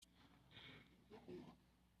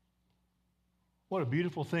What a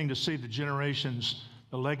beautiful thing to see the generations,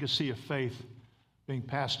 the legacy of faith being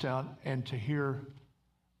passed out, and to hear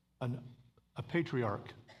a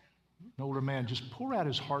patriarch, an older man, just pour out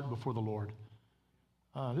his heart before the Lord.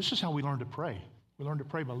 This is how we learn to pray. We learn to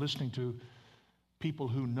pray by listening to people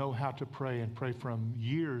who know how to pray and pray from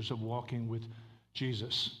years of walking with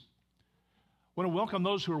Jesus. I want to welcome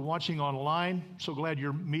those who are watching online. So glad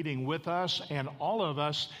you're meeting with us, and all of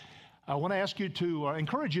us. I want to ask you to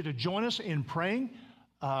encourage you to join us in praying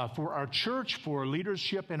for our church, for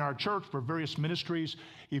leadership in our church, for various ministries.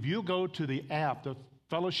 If you go to the app, the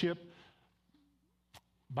Fellowship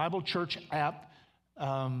Bible Church app,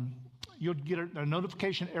 you'll get a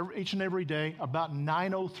notification each and every day about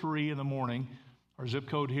 9:03 in the morning, our zip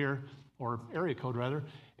code here, or area code rather,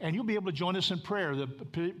 and you'll be able to join us in prayer, the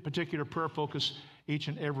particular prayer focus each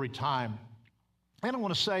and every time. And I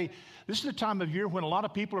want to say, this is the time of year when a lot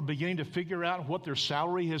of people are beginning to figure out what their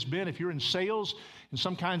salary has been. If you're in sales, in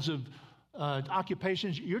some kinds of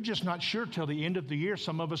occupations, you're just not sure till the end of the year.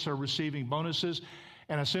 Some of us are receiving bonuses.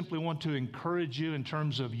 And I simply want to encourage you in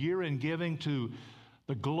terms of year-end giving to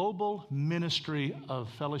the global ministry of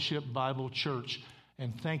Fellowship Bible Church.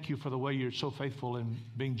 And thank you for the way you're so faithful in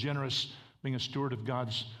being generous, being a steward of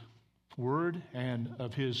God's Word and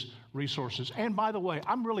of His resources. And by the way,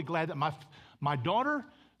 I'm really glad that my daughter,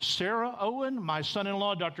 Sarah Owen, my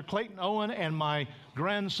son-in-law, Dr. Clayton Owen, and my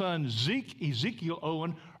grandson, Ezekiel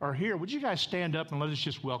Owen, are here. Would you guys stand up and let us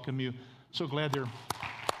just welcome you? So glad they're...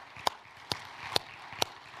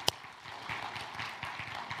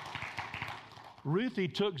 Ruthie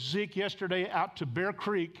took Zeke yesterday out to Bear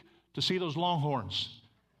Creek to see those longhorns.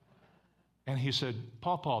 And he said,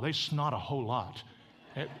 Paw, they snot a whole lot.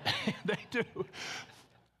 They do.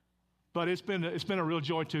 But it's been a real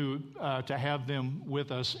joy to have them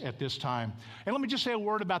with us at this time. And let me just say a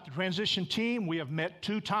word about the transition team. We have met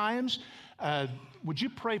 2 times. Would you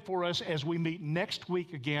pray for us as we meet next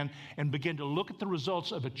week again and begin to look at the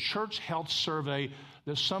results of a church health survey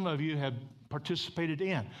that some of you have participated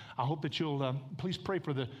in? I hope that you'll please pray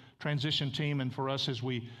for the transition team and for us as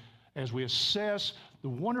we assess the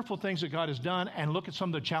wonderful things that God has done and look at some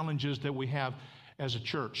of the challenges that we have as a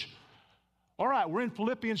church. All right, we're in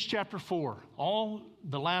Philippians chapter 4. All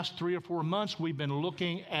the last 3 or 4 months, we've been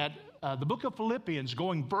looking at the book of Philippians,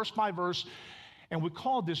 going verse by verse, and we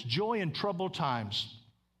call this Joy in Troubled Times.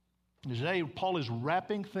 Today, Paul is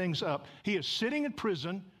wrapping things up. He is sitting in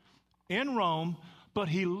prison in Rome, but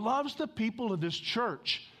he loves the people of this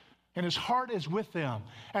church, and his heart is with them.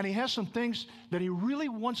 And he has some things that he really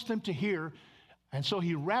wants them to hear, and so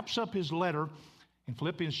he wraps up his letter in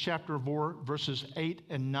Philippians chapter 4, verses 8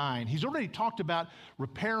 and 9. He's already talked about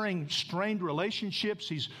repairing strained relationships.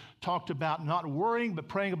 He's talked about not worrying, but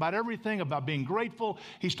praying about everything, about being grateful.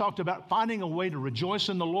 He's talked about finding a way to rejoice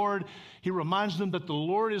in the Lord. He reminds them that the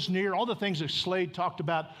Lord is near, all the things that Slade talked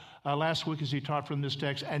about last week as he taught from this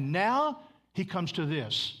text. And now he comes to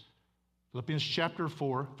this, Philippians chapter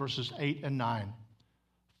 4, verses 8 and 9.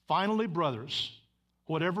 Finally, brothers,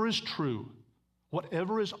 whatever is true,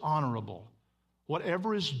 whatever is honorable,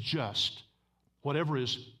 whatever is just, whatever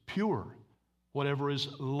is pure, whatever is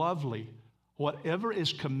lovely, whatever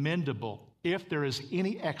is commendable, if there is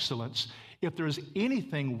any excellence, if there is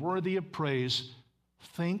anything worthy of praise,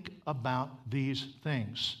 think about these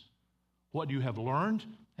things. What you have learned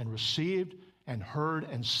and received and heard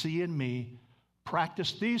and see in me,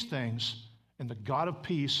 practice these things, and the God of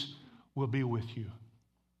peace will be with you.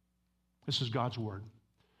 This is God's word.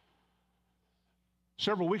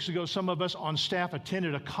 Several weeks ago, some of us on staff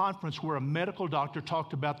attended a conference where a medical doctor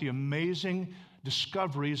talked about the amazing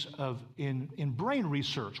discoveries in brain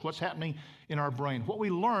research, what's happening in our brain. What we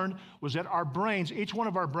learned was that our brains, each one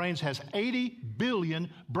of our brains has 80 billion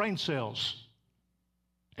brain cells.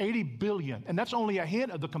 80 billion. And that's only a hint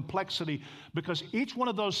of the complexity, because each one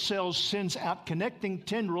of those cells sends out connecting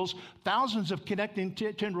tendrils, thousands of connecting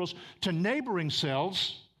tendrils to neighboring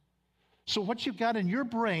cells. So what you've got in your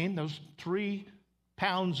brain, those 3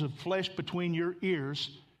 pounds of flesh between your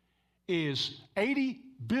ears, is 80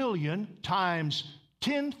 billion times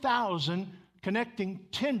 10,000 connecting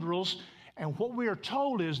tendrils. And what we are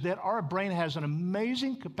told is that our brain has an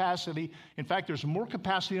amazing capacity. In fact, there's more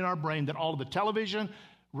capacity in our brain than all of the television,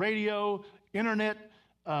 radio, internet,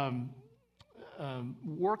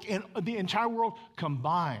 work in the entire world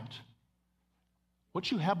combined. What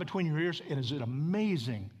you have between your ears, it is an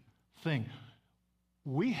amazing thing.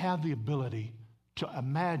 We have the ability to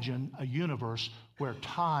imagine a universe where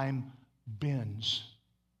time bends.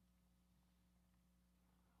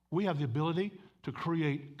 We have the ability to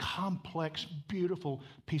create complex, beautiful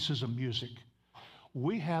pieces of music.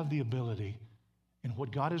 We have the ability, in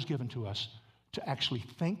what God has given to us, to actually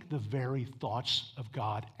think the very thoughts of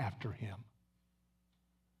God after him.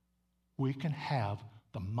 We can have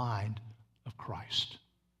the mind of Christ.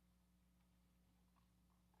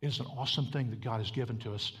 It is an awesome thing that God has given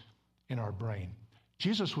to us in our brain.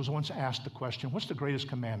 Jesus was once asked the question, what's the greatest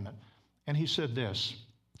commandment? And he said this,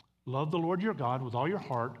 love the Lord your God with all your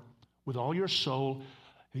heart, with all your soul.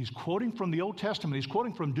 He's quoting from the Old Testament. He's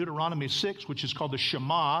quoting from Deuteronomy 6, which is called the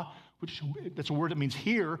Shema, that's a word that means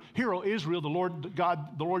hear. Hear, O Israel, the Lord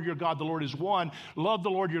God, the Lord your God, the Lord is one. Love the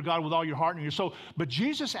Lord your God with all your heart and your soul. But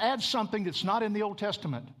Jesus adds something that's not in the Old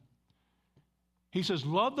Testament. He says,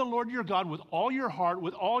 love the Lord your God with all your heart,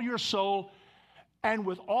 with all your soul, and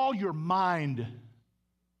with all your mind.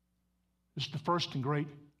 This is the first and great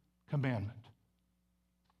commandment.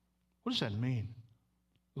 What does that mean?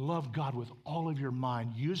 Love God with all of your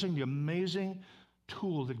mind, using the amazing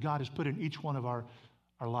tool that God has put in each one of our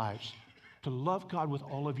lives. To love God with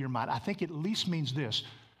all of your mind. I think it at least means this.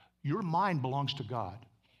 Your mind belongs to God.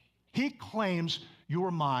 He claims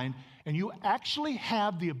your mind, and you actually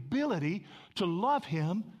have the ability to love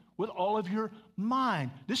him with all of your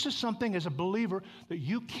mind. This is something as a believer that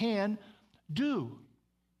you can do.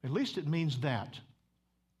 At least it means that.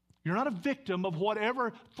 You're not a victim of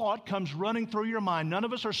whatever thought comes running through your mind. None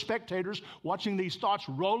of us are spectators watching these thoughts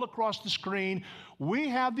roll across the screen. We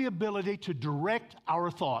have the ability to direct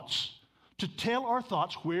our thoughts, to tell our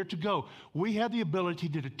thoughts where to go. We have the ability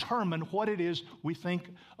to determine what it is we think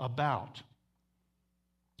about.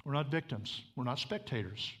 We're not victims. We're not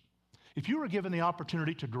spectators. If you were given the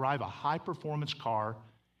opportunity to drive a high-performance car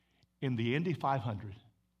in the Indy 500,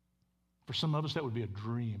 for some of us that would be a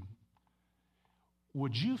dream.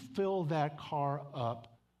 Would you fill that car up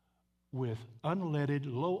with unleaded,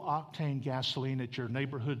 low-octane gasoline at your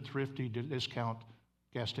neighborhood thrifty discount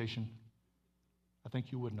gas station? I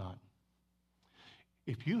think you would not.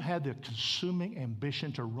 If you had the consuming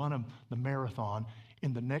ambition to run the marathon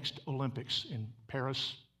in the next Olympics in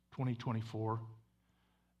Paris 2024,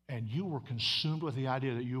 and you were consumed with the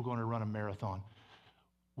idea that you were going to run a marathon,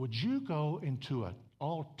 would you go into an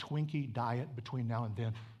all-Twinkie diet between now and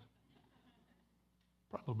then?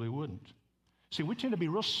 Probably wouldn't. See, we tend to be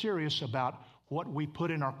real serious about what we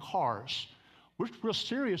put in our cars. We're real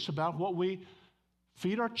serious about what we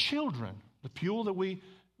feed our children, the fuel that we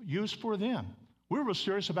use for them. We're real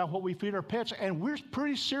serious about what we feed our pets, and we're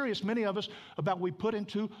pretty serious, many of us, about what we put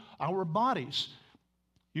into our bodies.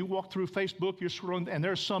 You walk through Facebook, you're scrolling, and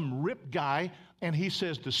there's some ripped guy, and he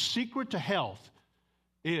says the secret to health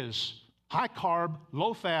is high-carb,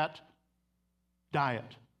 low-fat diet.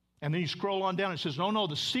 And then you scroll on down and it says, no,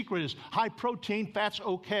 the secret is high protein, fat's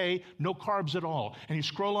okay, no carbs at all. And you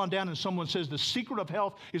scroll on down and someone says the secret of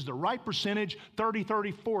health is the right percentage, 30,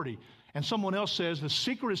 30, 40. And someone else says the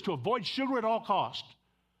secret is to avoid sugar at all costs.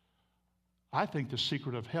 I think the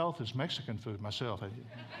secret of health is Mexican food myself.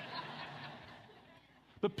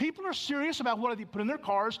 But people are serious about what they put in their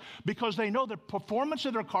cars because they know the performance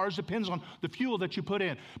of their cars depends on the fuel that you put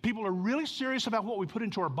in. People are really serious about what we put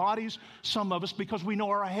into our bodies, some of us, because we know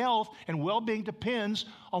our health and well-being depends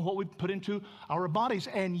on what we put into our bodies.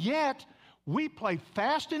 And yet, we play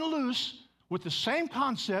fast and loose with the same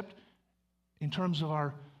concept in terms of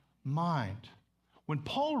our mind. When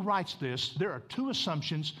Paul writes this, there are two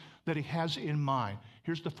assumptions that he has in mind.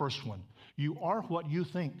 Here's the first one. You are what you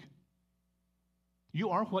think.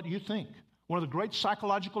 You are what you think. One of the great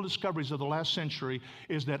psychological discoveries of the last century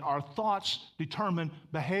is that our thoughts determine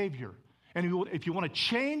behavior. And if you want to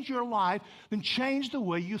change your life, then change the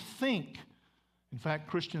way you think. In fact,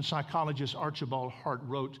 Christian psychologist Archibald Hart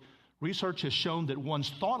wrote, research has shown that one's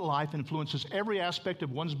thought life influences every aspect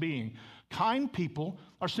of one's being. Kind people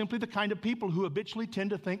are simply the kind of people who habitually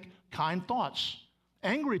tend to think kind thoughts.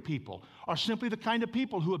 Angry people are simply the kind of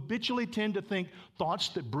people who habitually tend to think thoughts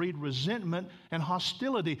that breed resentment and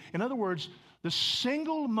hostility. In other words, the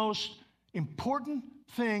single most important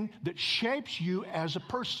thing that shapes you as a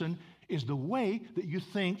person is the way that you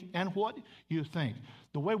think and what you think.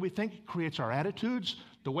 The way we think creates our attitudes.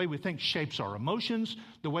 The way we think shapes our emotions.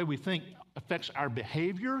 The way we think affects our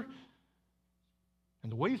behavior.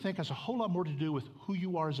 And the way you think has a whole lot more to do with who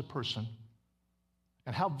you are as a person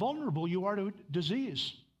and how vulnerable you are to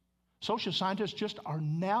disease. Social scientists just are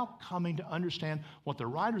now coming to understand what the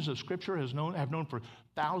writers of Scripture have known for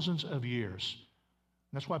thousands of years.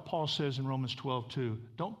 And that's why Paul says in Romans 12:2,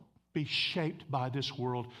 don't be shaped by this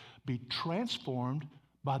world. Be transformed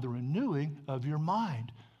by the renewing of your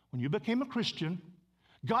mind. When you became a Christian,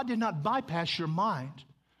 God did not bypass your mind.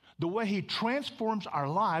 The way he transforms our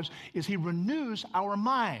lives is he renews our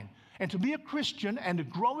mind. And to be a Christian and to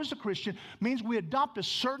grow as a Christian means we adopt a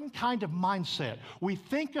certain kind of mindset. We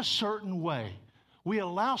think a certain way. We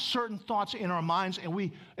allow certain thoughts in our minds, and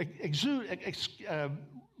we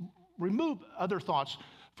remove other thoughts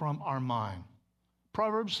from our mind.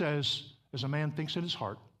 Proverbs says, as a man thinks in his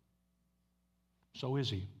heart, so is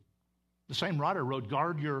he. The same writer wrote,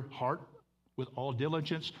 guard your heart with all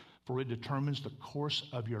diligence, for it determines the course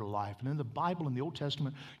of your life. And in the Bible, in the Old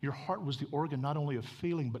Testament, your heart was the organ not only of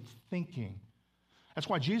feeling, but thinking. That's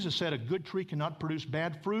why Jesus said a good tree cannot produce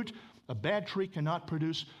bad fruit. A bad tree cannot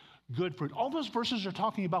produce good fruit. All those verses are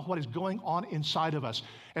talking about what is going on inside of us.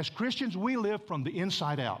 As Christians, we live from the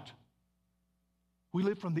inside out. We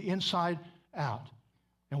live from the inside out.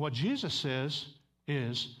 And what Jesus says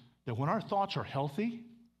is that when our thoughts are healthy,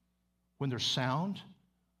 when they're sound,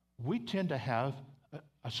 we tend to have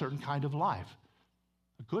a certain kind of life.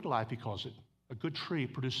 A good life, he calls it. A good tree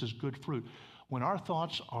produces good fruit. When our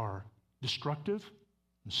thoughts are destructive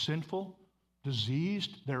and sinful,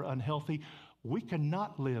 diseased, they're unhealthy, we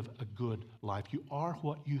cannot live a good life. You are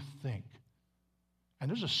what you think. And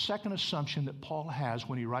there's a second assumption that Paul has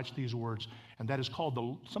when he writes these words, and that is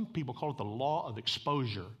called, some people call it the law of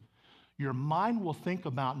exposure. Your mind will think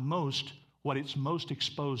about most what it's most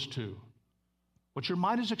exposed to. What your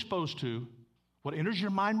mind is exposed to, what enters your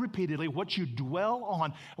mind repeatedly, what you dwell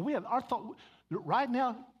on. And we have our thought, right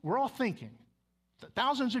now, we're all thinking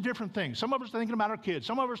thousands of different things. Some of us are thinking about our kids.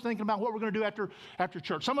 Some of us are thinking about what we're going to do after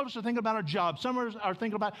church. Some of us are thinking about our job. Some of us are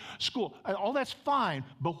thinking about school. All that's fine,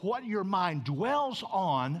 but what your mind dwells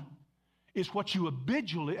on is what you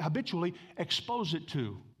habitually expose it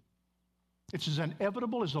to. It's as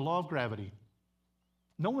inevitable as the law of gravity.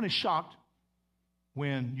 No one is shocked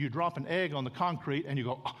when you drop an egg on the concrete and you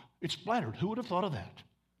go, oh, it's splattered. Who would have thought of that?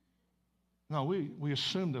 No, we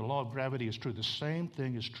assume the law of gravity is true. The same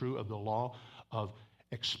thing is true of the law of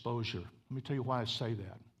exposure. Let me tell you why I say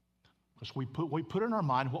that. Because we put in our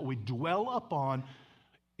mind what we dwell upon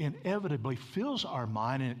inevitably fills our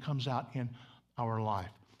mind, and it comes out in our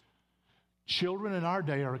life. Children in our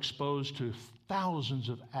day are exposed to thousands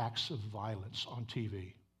of acts of violence on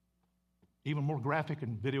TV, even more graphic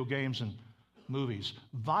in video games and movies.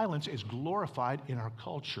 Violence is glorified in our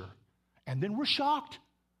culture. And then we're shocked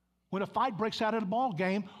when a fight breaks out at a ball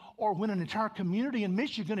game or when an entire community in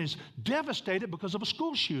Michigan is devastated because of a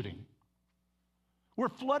school shooting. We're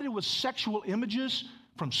flooded with sexual images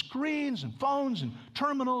from screens and phones and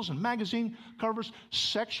terminals and magazine covers.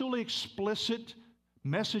 Sexually explicit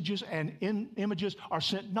messages and images are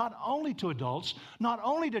sent not only to adults, not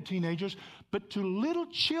only to teenagers, but to little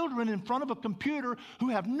children in front of a computer who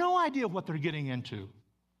have no idea what they're getting into.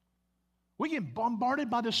 We get bombarded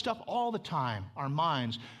by this stuff all the time, our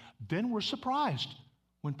minds. Then we're surprised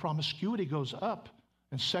when promiscuity goes up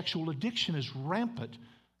and sexual addiction is rampant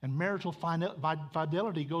and marital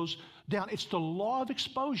fidelity goes down. It's the law of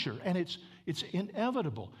exposure, and it's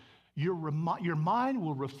inevitable. Your mind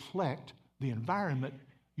will reflect the environment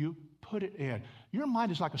you put it in. Your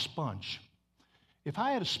mind is like a sponge. If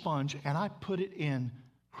I had a sponge and I put it in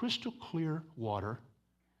crystal clear water,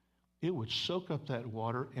 it would soak up that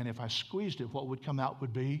water, and if I squeezed it, what would come out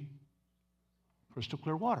would be crystal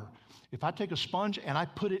clear water. If I take a sponge and I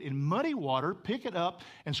put it in muddy water, pick it up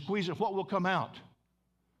and squeeze it, what will come out?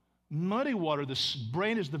 Muddy water. The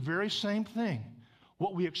brain is the very same thing.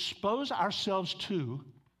 What we expose ourselves to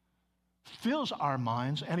fills our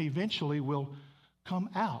minds and eventually will come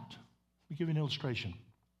out. Let me give you an illustration.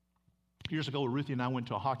 Years ago, Ruthie and I went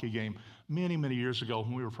to a hockey game many, many years ago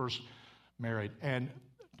when we were first married. And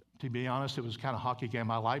to be honest, it was the kind of hockey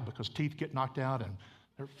game I liked because teeth get knocked out and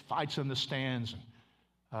there are fights in the stands.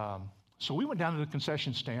 And, so we went down to the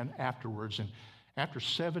concession stand afterwards, and after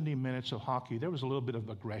 70 minutes of hockey, there was a little bit of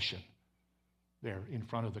aggression there in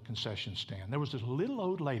front of the concession stand. There was this little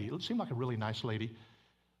old lady, it seemed like a really nice lady,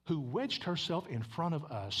 who wedged herself in front of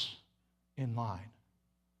us in line.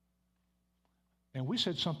 And we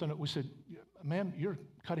said something, we said, ma'am, you're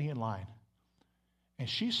cutting in line. And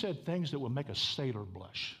she said things that would make a sailor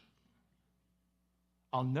blush.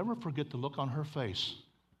 I'll never forget the look on her face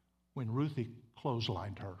when Ruthie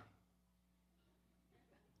clotheslined her.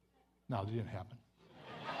 No, that didn't happen.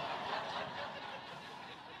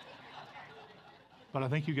 But I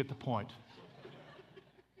think you get the point.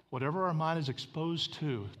 Whatever our mind is exposed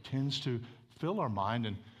to tends to fill our mind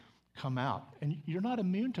and come out. And you're not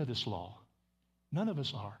immune to this law. None of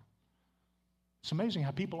us are. It's amazing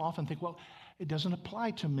how people often think, well, it doesn't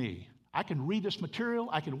apply to me. I can read this material,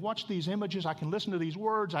 I can watch these images, I can listen to these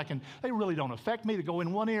words, they really don't affect me. They go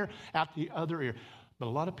in one ear, out the other ear. But a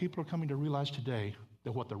lot of people are coming to realize today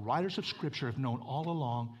that what the writers of Scripture have known all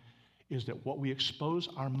along is that what we expose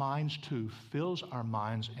our minds to fills our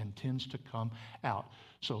minds and tends to come out.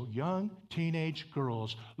 So young teenage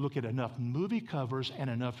girls look at enough movie covers and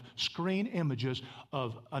enough screen images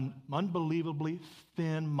of unbelievably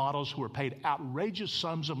thin models who are paid outrageous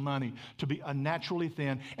sums of money to be unnaturally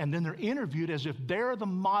thin, and then they're interviewed as if they're the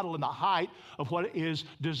model and the height of what is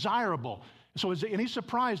desirable. So is it any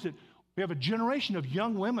surprise that we have a generation of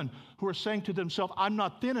young women who are saying to themselves, I'm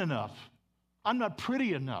not thin enough, I'm not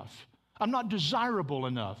pretty enough, I'm not desirable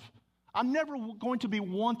enough. I'm never going to be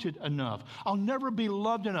wanted enough. I'll never be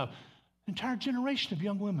loved enough. An entire generation of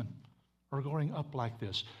young women are growing up like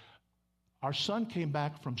this. Our son came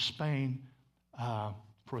back from Spain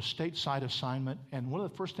for a stateside assignment, and one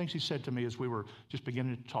of the first things he said to me as we were just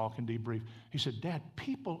beginning to talk and debrief, he said, Dad,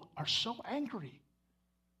 people are so angry.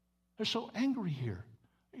 They're so angry here.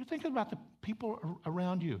 You're thinking about the people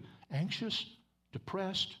around you, anxious,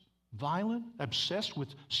 depressed, violent, obsessed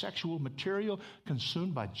with sexual material,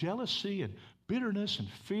 consumed by jealousy and bitterness and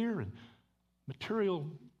fear and material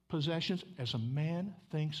possessions. As a man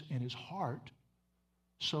thinks in his heart,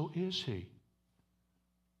 so is he.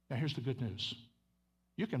 Now here's the good news.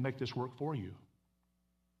 You can make this work for you.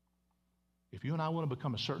 If you and I want to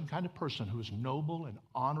become a certain kind of person who is noble and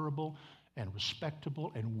honorable and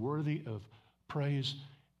respectable and worthy of praise,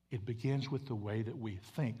 it begins with the way that we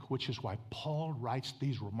think, which is why Paul writes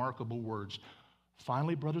these remarkable words.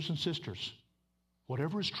 Finally, brothers and sisters,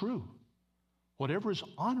 whatever is true, whatever is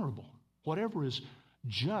honorable, whatever is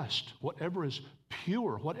just, whatever is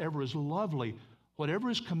pure, whatever is lovely, whatever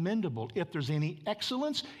is commendable, if there's any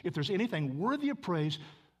excellence, if there's anything worthy of praise,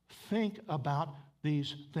 think about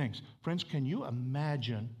these things. Friends, can you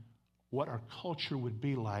imagine what our culture would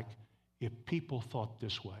be like if people thought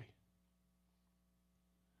this way?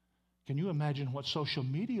 Can you imagine what social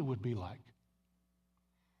media would be like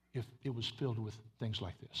if it was filled with things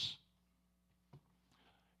like this?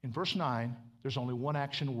 In verse 9, there's only one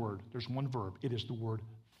action word. There's one verb. It is the word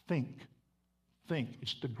think. Think.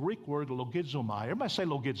 It's the Greek word logizomai. Everybody say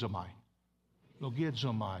logizomai.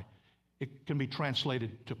 Logizomai. It can be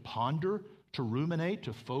translated to ponder, to ruminate,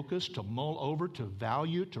 to focus, to mull over, to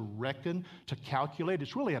value, to reckon, to calculate.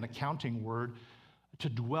 It's really an accounting word. To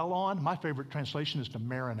dwell on. My favorite translation is to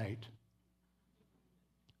marinate.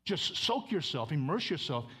 Just soak yourself, immerse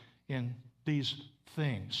yourself in these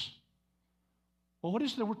things. Well, what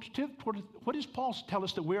does Paul tell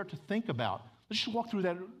us that we are to think about? Let's just walk through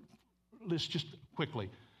that list just quickly.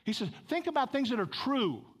 He says, think about things that are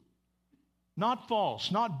true, not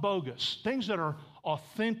false, not bogus, things that are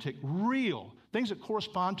authentic, real, things that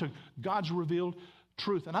correspond to God's revealed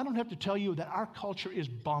truth. And I don't have to tell you that our culture is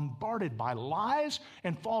bombarded by lies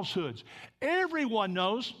and falsehoods. Everyone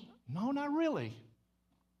knows. No, not really.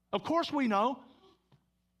 Of course we know.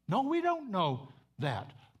 No, we don't know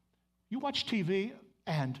that. You watch TV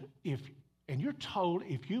and you're told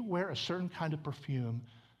if you wear a certain kind of perfume,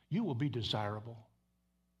 you will be desirable.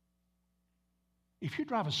 If you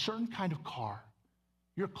drive a certain kind of car,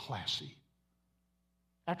 you're classy.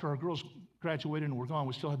 After our girls graduated and were gone,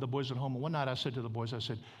 we still had the boys at home. And one night I said to the boys,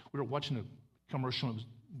 we were watching a commercial and it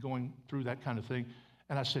was going through that kind of thing.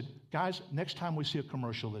 And I said, guys, next time we see a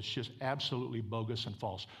commercial that's just absolutely bogus and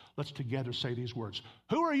false, let's together say these words.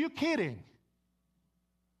 Who are you kidding?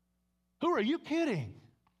 Who are you kidding?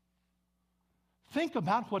 Think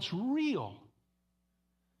about what's real.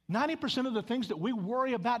 90% of the things that we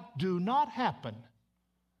worry about do not happen.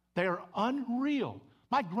 They are unreal.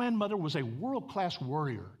 My grandmother was a world-class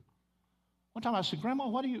worrier. One time I said, Grandma,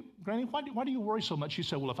 why do you worry so much? She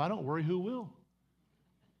said, well, if I don't worry, who will?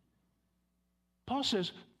 Paul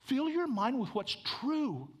says, fill your mind with what's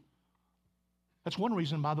true. That's one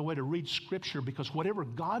reason, by the way, to read Scripture, because whatever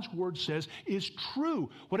God's Word says is true.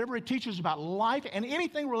 Whatever it teaches about life and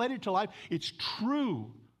anything related to life, it's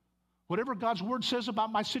true. Whatever God's Word says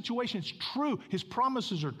about my situation, it's true. His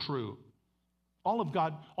promises are true. All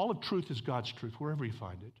of truth is God's truth, wherever you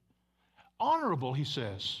find it. Honorable, he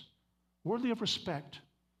says, worthy of respect,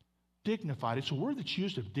 dignified. It's a word that's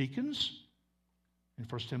used of deacons in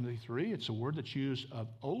 1 Timothy 3. It's a word that's used of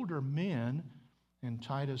older men in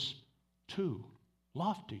Titus 2.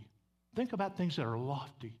 Lofty. Think about things that are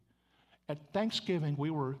lofty. At Thanksgiving,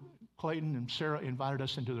 Clayton and Sarah invited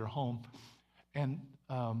us into their home, and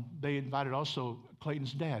they invited also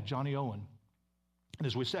Clayton's dad, Johnny Owen. And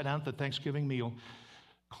as we sat down at the Thanksgiving meal,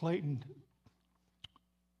 Clayton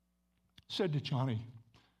said to Johnny,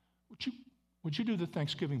 would you do the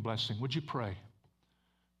Thanksgiving blessing? Would you pray?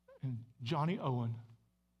 And Johnny Owen,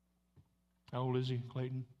 how old is he,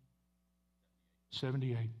 Clayton?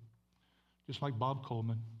 78. Just like Bob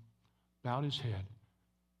Coleman, bowed his head,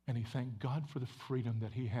 and he thanked God for the freedom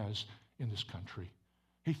that he has in this country.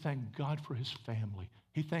 He thanked God for his family.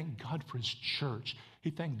 He thanked God for his church.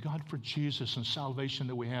 He thanked God for Jesus and salvation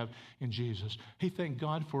that we have in Jesus. He thanked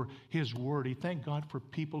God for his word. He thanked God for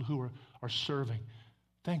people who are serving.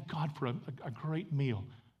 Thank God for a great meal.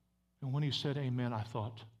 And when he said amen, I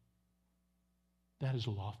thought, that is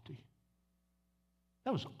lofty.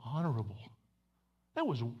 That was honorable. That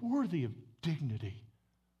was worthy of dignity.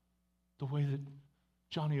 The way that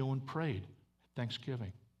Johnny Owen prayed at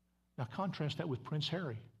Thanksgiving. Now contrast that with Prince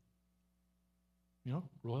Harry. You know,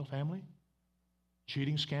 royal family,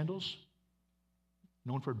 cheating scandals,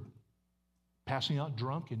 known for passing out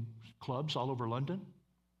drunk in clubs all over London,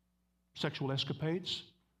 sexual escapades.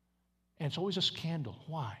 And it's always a scandal.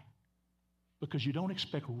 Why? Because you don't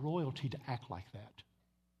expect royalty to act like that.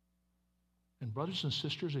 And brothers and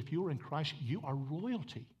sisters, if you are in Christ, you are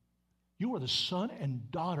royalty. You are the son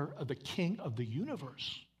and daughter of the King of the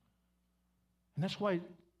universe. And that's why it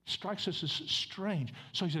strikes us as strange.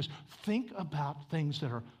 So he says, think about things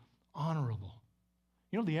that are honorable.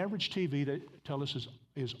 You know, the average TV that tell us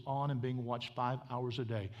is on and being watched 5 hours a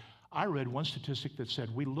day. I read one statistic that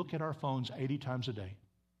said we look at our phones 80 times a day.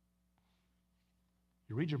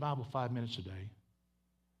 You read your Bible 5 minutes a day.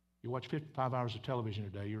 You watch 5 hours of television a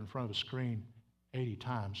day. You're in front of a screen 80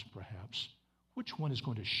 times, perhaps. Which one is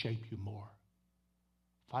going to shape you more?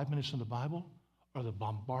 5 minutes in the Bible or the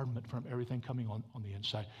bombardment from everything coming on the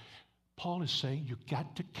inside? Paul is saying you've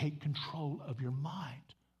got to take control of your mind.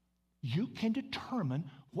 You can determine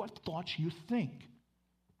what thoughts you think.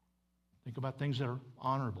 Think about things that are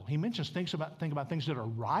honorable. He mentions think about things that are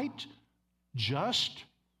right, just.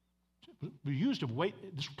 This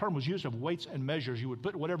term was used of weights and measures. You would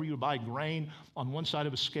put whatever you would buy, grain on one side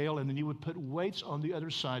of a scale, and then you would put weights on the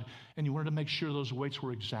other side, and you wanted to make sure those weights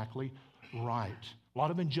were exactly right. A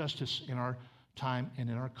lot of injustice in our time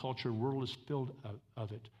and in our culture. The world is filled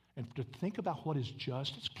of it. And to think about what is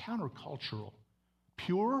just, it's countercultural.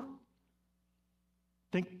 Pure,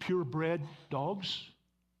 think purebred dogs,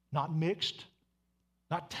 not mixed,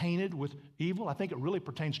 not tainted with evil. I think it really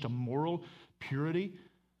pertains to moral purity.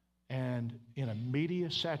 And in a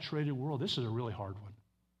media-saturated world, this is a really hard one.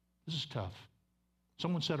 This is tough.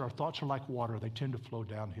 Someone said our thoughts are like water. They tend to flow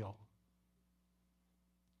downhill.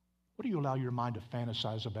 What do you allow your mind to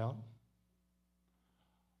fantasize about?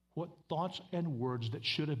 What thoughts and words that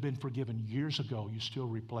should have been forgiven years ago you still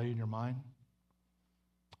replay in your mind?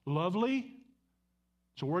 Lovely,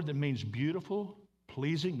 it's a word that means beautiful,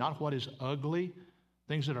 pleasing, not what is ugly,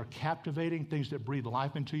 things that are captivating, things that breathe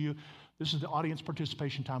life into you. This is the audience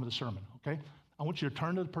participation time of the sermon, okay? I want you to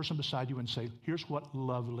turn to the person beside you and say, here's what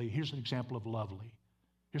lovely, here's an example of lovely.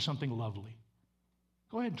 Here's something lovely.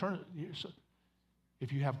 Go ahead and turn it,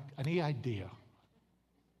 if you have any idea.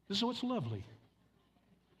 This is what's lovely.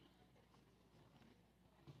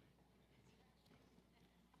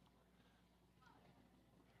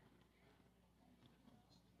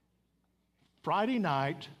 Friday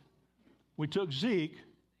night, we took Zeke,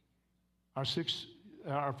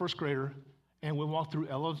 our first grader, and we walked through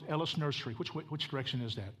Ellis Nursery. Which direction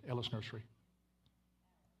is that, Ellis Nursery?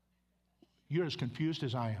 You're as confused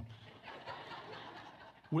as I am.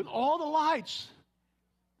 With all the lights,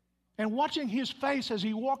 and watching his face as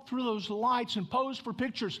he walked through those lights and posed for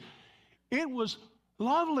pictures, it was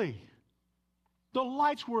lovely. The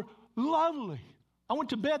lights were lovely. I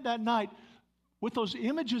went to bed that night with those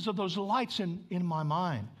images of those lights in my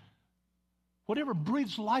mind. Whatever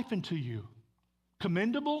breathes life into you,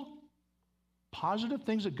 commendable, positive,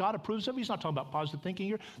 things that God approves of. He's not talking about positive thinking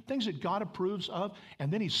here. Things that God approves of.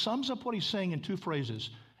 And then he sums up what he's saying in two phrases,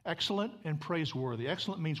 excellent and praiseworthy.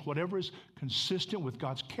 Excellent means whatever is consistent with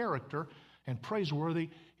God's character, and praiseworthy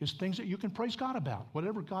is things that you can praise God about,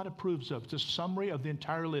 whatever God approves of. It's a summary of the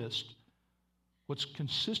entire list. What's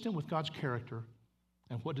consistent with God's character,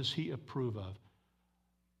 and what does he approve of?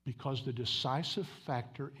 Because the decisive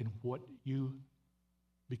factor in what you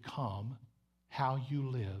become, how you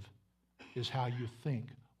live, is how you think,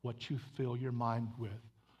 what you fill your mind with.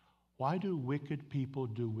 Why do wicked people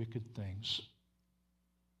do wicked things?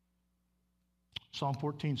 Psalm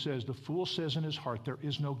 14 says, the fool says in his heart, there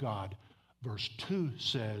is no God. Verse 2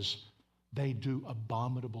 says, they do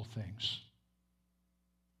abominable things.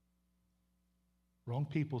 Wrong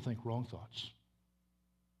people think wrong thoughts.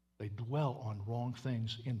 They dwell on wrong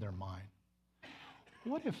things in their mind.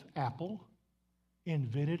 What if Apple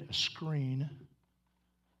invented a screen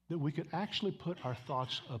that we could actually put our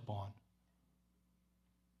thoughts up on?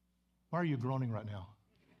 Why are you groaning right now?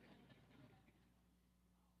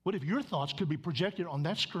 What if your thoughts could be projected on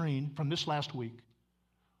that screen from this last week?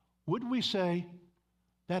 Would we say,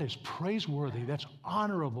 that is praiseworthy, that's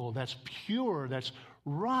honorable, that's pure, that's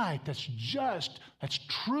right, that's just, that's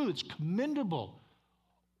true, it's commendable?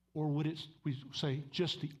 Or would we say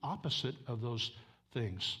just the opposite of those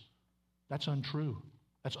things? That's untrue.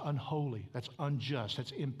 That's unholy. That's unjust.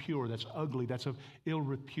 That's impure. That's ugly. That's of ill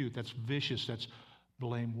repute. That's vicious. That's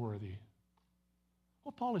blameworthy.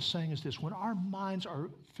 What Paul is saying is this: when our minds are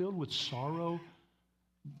filled with sorrow,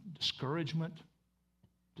 discouragement,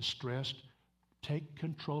 distressed, take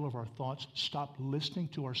control of our thoughts, stop listening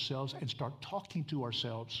to ourselves, and start talking to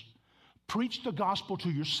ourselves. Preach the gospel to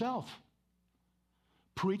yourself.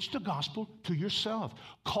 Preach the gospel to yourself.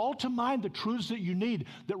 Call to mind the truths that you need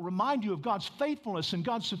that remind you of God's faithfulness and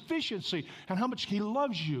God's sufficiency and how much He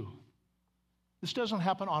loves you. This doesn't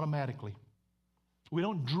happen automatically. We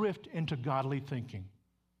don't drift into godly thinking.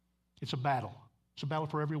 It's a battle. It's a battle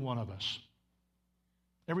for every one of us.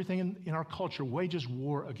 Everything in our culture wages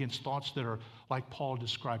war against thoughts that are like Paul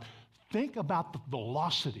described. Think about the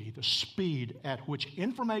velocity, the speed at which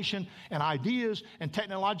information and ideas and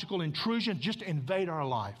technological intrusion just invade our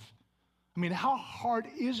life. I mean, how hard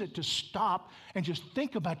is it to stop and just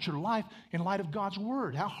think about your life in light of God's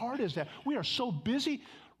Word? How hard is that? We are so busy.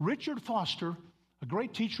 Richard Foster, a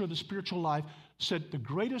great teacher of the spiritual life, said the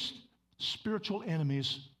greatest spiritual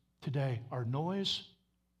enemies today are noise,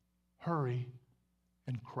 hurry,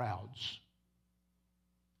 and crowds.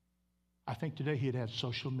 I think today he'd add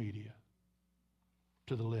social media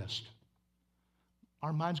to the list.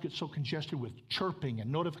 Our minds get so congested with chirping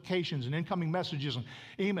and notifications and incoming messages and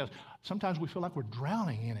emails. Sometimes we feel like we're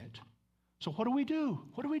drowning in it. So what do we do?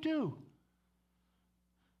 What do we do?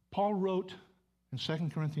 Paul wrote in 2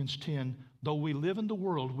 Corinthians 10, though we live in the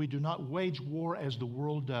world, we do not wage war as the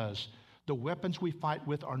world does. The weapons we fight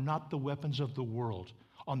with are not the weapons of the world.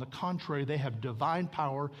 On the contrary, they have divine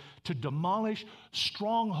power to demolish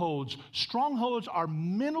strongholds. Strongholds are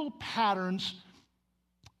mental patterns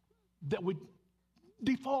that we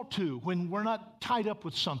default to when we're not tied up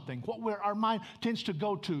with something, where our mind tends to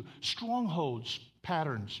go to. Strongholds,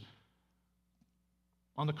 patterns.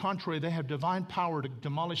 On the contrary, they have divine power to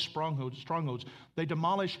demolish strongholds. They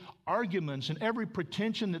demolish arguments and every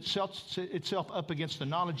pretension that sets itself up against the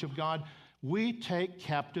knowledge of God. We take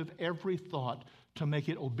captive every thought to make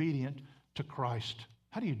it obedient to Christ.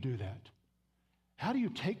 How do you do that? How do you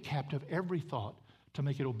take captive every thought to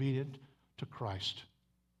make it obedient to Christ?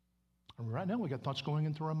 And right now, we got thoughts going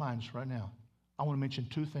into our minds right now. I want to mention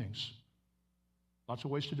two things. Lots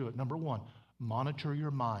of ways to do it. Number one, monitor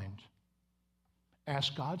your mind.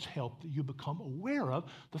 Ask God's help that you become aware of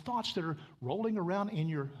the thoughts that are rolling around in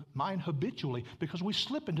your mind habitually, because we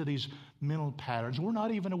slip into these mental patterns. We're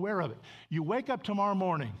not even aware of it. You wake up tomorrow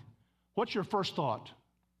morning. What's your first thought?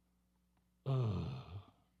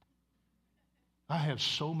 I have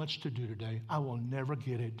so much to do today. I will never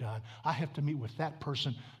get it done. I have to meet with that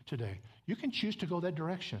person today. You can choose to go that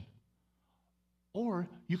direction. Or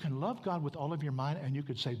you can love God with all of your mind and you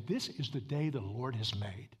could say, this is the day the Lord has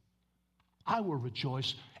made. I will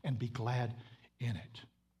rejoice and be glad in it.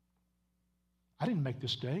 I didn't make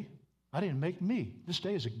this day. I didn't make me. This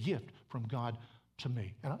day is a gift from God to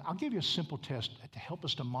me. And I'll give you a simple test to help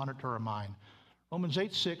us to monitor our mind. Romans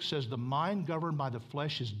 8:6 says, the mind governed by the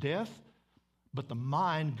flesh is death, but the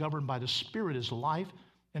mind governed by the Spirit is life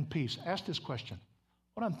and peace. Ask this question.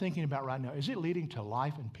 What I'm thinking about right now, is it leading to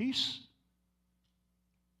life and peace?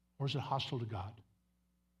 Or is it hostile to God?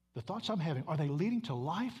 The thoughts I'm having, are they leading to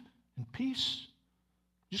life and peace?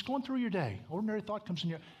 Just going through your day. Ordinary thought comes in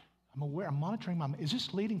your, I'm aware, I'm monitoring my mind. Is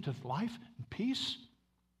this leading to life and peace?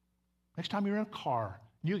 Next time you're in a car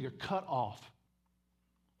and you get cut off,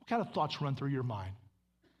 what kind of thoughts run through your mind?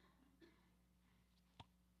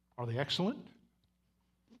 Are they excellent?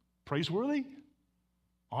 Praiseworthy?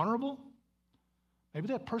 Honorable? Maybe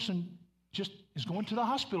that person just is going to the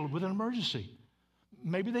hospital with an emergency.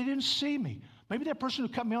 Maybe they didn't see me. Maybe that person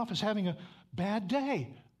who cut me off is having a bad day.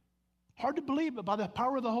 Hard to believe, but by the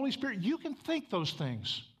power of the Holy Spirit, you can think those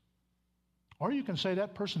things. Or you can say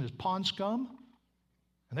that person is pond scum,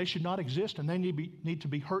 and they should not exist, and they need to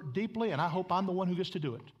be hurt deeply, and I hope I'm the one who gets to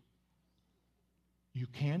do it. You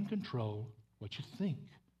can control what you think,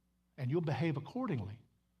 and you'll behave accordingly.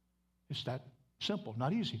 It's that simple.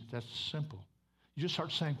 Not easy. That's simple. You just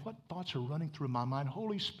start saying, what thoughts are running through my mind?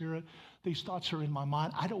 Holy Spirit, these thoughts are in my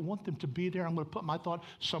mind. I don't want them to be there. I'm going to put my thought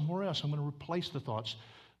somewhere else. I'm going to replace the thoughts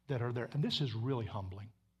that are there. And this is really humbling.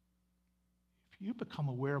 If you become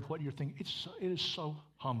aware of what you're thinking, it is so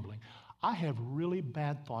humbling. I have really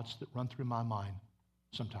bad thoughts that run through my mind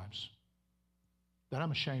sometimes that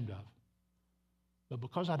I'm ashamed of. But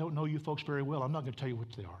because I don't know you folks very well, I'm not going to tell you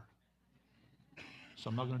what they are. So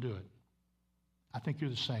I'm not going to do it. I think you're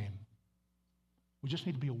the same. We just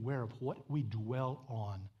need to be aware of what we dwell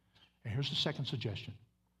on. And here's the second suggestion.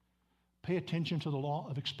 Pay attention to the law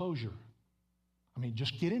of exposure. I mean,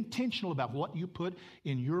 just get intentional about what you put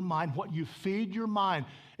in your mind, what you feed your mind.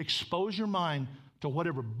 Expose your mind to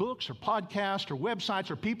whatever books or podcasts or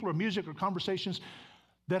websites or people or music or conversations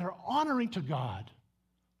that are honoring to God,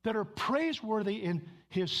 that are praiseworthy in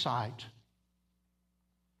His sight.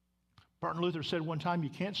 Martin Luther said one time, you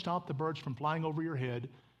can't stop the birds from flying over your head,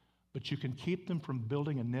 but you can keep them from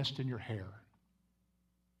building a nest in your hair.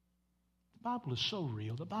 The Bible is so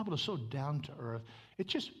real. The Bible is so down to earth.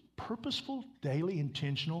 It's just purposeful, daily,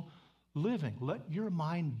 intentional living. Let your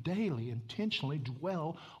mind daily, intentionally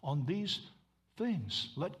dwell on these things.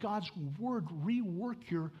 Let God's Word rework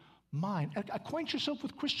your mind. Acquaint yourself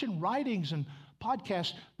with Christian writings and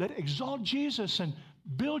podcasts that exalt Jesus and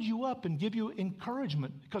build you up and give you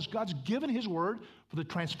encouragement, because God's given His Word for the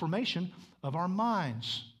transformation of our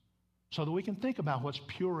minds so that we can think about what's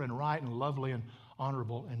pure and right and lovely and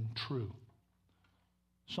honorable and true.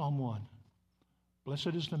 Psalm 1. Blessed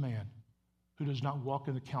is the man who does not walk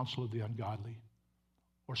in the counsel of the ungodly,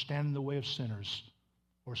 or stand in the way of sinners,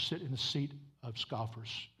 or sit in the seat of scoffers.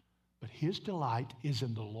 But his delight is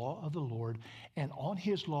in the law of the Lord, and on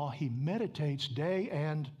His law he meditates day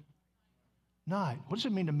and night. What does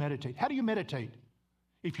it mean to meditate? How do you meditate?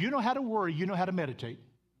 If you know how to worry, you know how to meditate.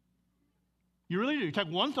 You really do. You take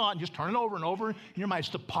one thought and just turn it over and over in your mind.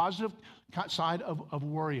 It's the positive side of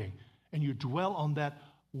worrying. And you dwell on that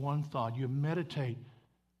one thought. You meditate.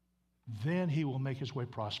 Then he will make his way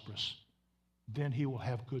prosperous. Then he will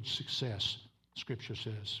have good success, Scripture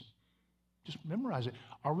says. Just memorize it.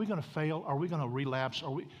 Are we going to fail? Are we going to relapse?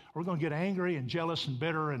 Are we going to get angry and jealous and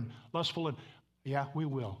bitter and lustful? And yeah, we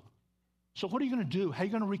will. So what are you going to do? How are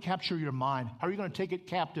you going to recapture your mind? How are you going to take it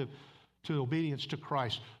captive to obedience to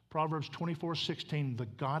Christ? Proverbs 24:16, the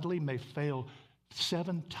godly may fail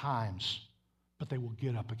 7 times, but they will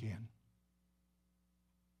get up again.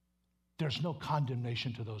 There's no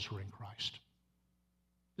condemnation to those who are in Christ.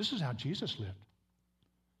 This is how Jesus lived.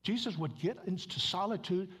 Jesus would get into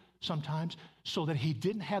solitude sometimes so that he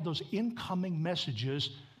didn't have those incoming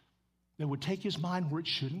messages that would take his mind where it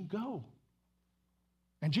shouldn't go.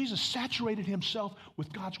 And Jesus saturated himself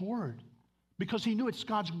with God's Word because he knew it's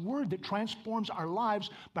God's Word that transforms our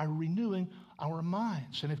lives by renewing our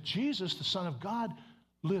minds. And if Jesus, the Son of God,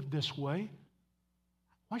 lived this way,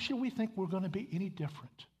 why should we think we're going to be any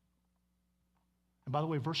different? And by the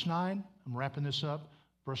way, verse 9, I'm wrapping this up.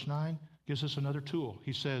 Verse 9 gives us another tool.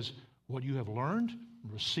 He says, what you have learned,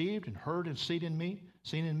 received, and heard and seen in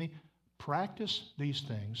me, practice these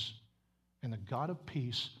things, and the God of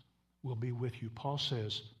peace will be with you. Paul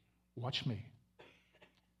says, watch me.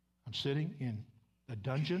 I'm sitting in a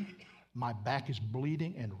dungeon. My back is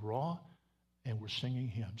bleeding and raw, and we're singing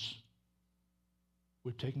hymns.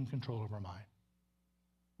 We're taking control of our mind.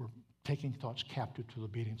 We're taking thoughts captive to the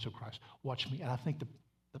obedience of Christ. Watch me. And I think the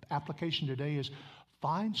application today is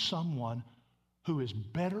find someone who is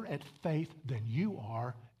better at faith than you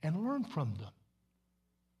are and learn from them.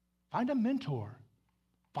 Find a mentor.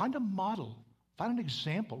 Find a model. Find an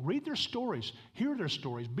example. Read their stories. Hear their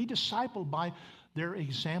stories. Be discipled by their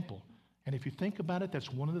example. And if you think about it,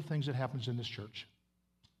 that's one of the things that happens in this church.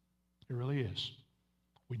 It really is.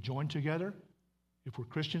 We join together. If we're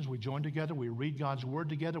Christians, we join together. We read God's Word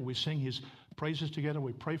together. We sing His praises together.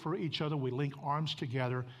 We pray for each other. We link arms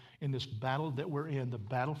together in this battle that we're in, the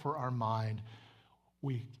battle for our mind.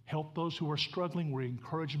 We help those who are struggling. We're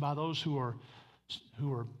encouraged by those who are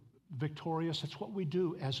victorious. That's what we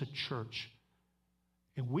do as a church.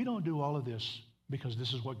 And we don't do all of this because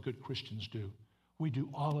this is what good Christians do. We do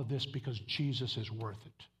all of this because Jesus is worth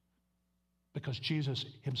it. Because Jesus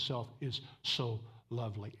himself is so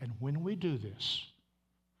lovely. And when we do this,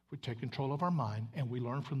 we take control of our mind and we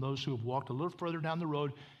learn from those who have walked a little further down the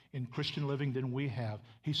road in Christian living than we have.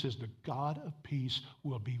 He says, the God of peace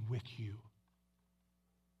will be with you.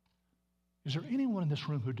 Is there anyone in this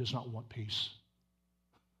room who does not want peace?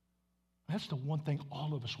 That's the one thing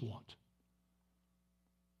all of us want.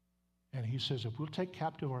 And he says, if we'll take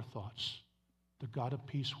captive our thoughts, the God of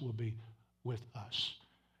peace will be with us.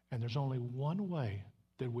 And there's only one way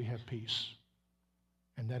that we have peace,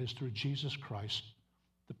 and that is through Jesus Christ,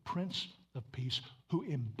 the Prince of Peace, who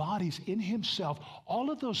embodies in himself all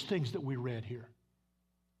of those things that we read here.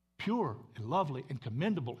 Pure and lovely and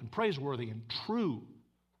commendable and praiseworthy and true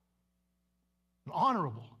and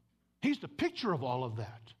honorable. He's the picture of all of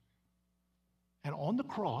that. And on the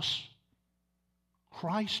cross,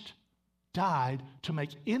 Christ died to make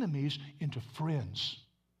enemies into friends,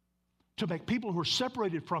 to make people who are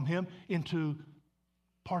separated from him into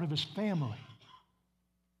part of his family.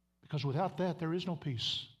 Because without that, there is no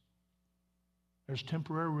peace. There's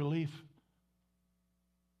temporary relief.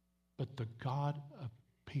 But the God of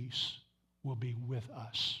peace will be with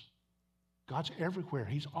us. God's everywhere.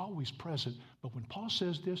 He's always present. But when Paul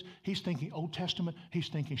says this, he's thinking Old Testament. He's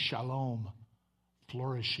thinking shalom,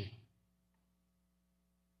 flourishing.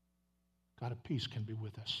 God of peace can be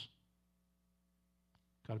with us.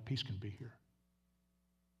 God of peace can be here.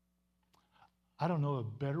 I don't know a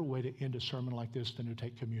better way to end a sermon like this than to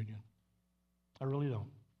take communion. I really don't.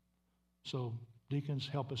 So, deacons,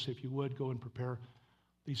 help us, if you would, go and prepare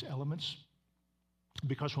these elements.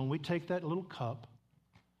 Because when we take that little cup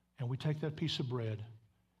and we take that piece of bread,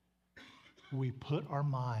 we put our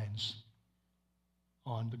minds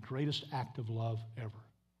on the greatest act of love ever.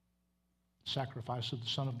 Sacrifice of the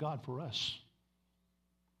Son of God for us.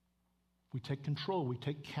 We take control. We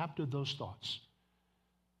take captive those thoughts.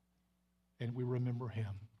 And we remember him.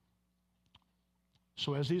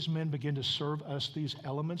 So as these men begin to serve us these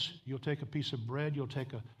elements, you'll take a piece of bread, you'll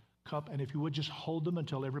take a cup, and if you would just hold them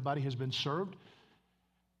until everybody has been served.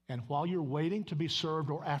 And while you're waiting to be served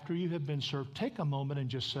or after you have been served, take a moment and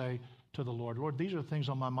just say to the Lord, Lord, these are the things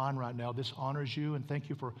on my mind right now. This honors you, and thank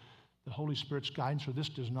you for the Holy Spirit's guidance, or this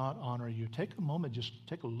does not honor you. Take a moment, just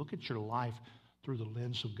take a look at your life through the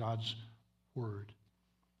lens of God's Word.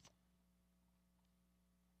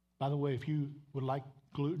 By the way, if you would like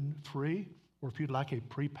gluten-free, or if you'd like a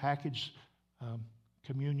prepackaged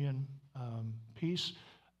communion piece,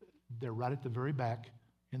 they're right at the very back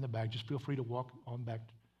in the bag. Just feel free to walk on back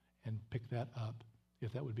and pick that up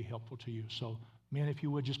if that would be helpful to you. So, men, if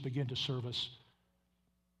you would just begin to serve us.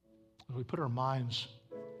 As we put our minds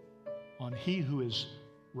on he who is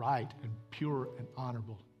right and pure and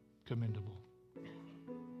honorable, commendable.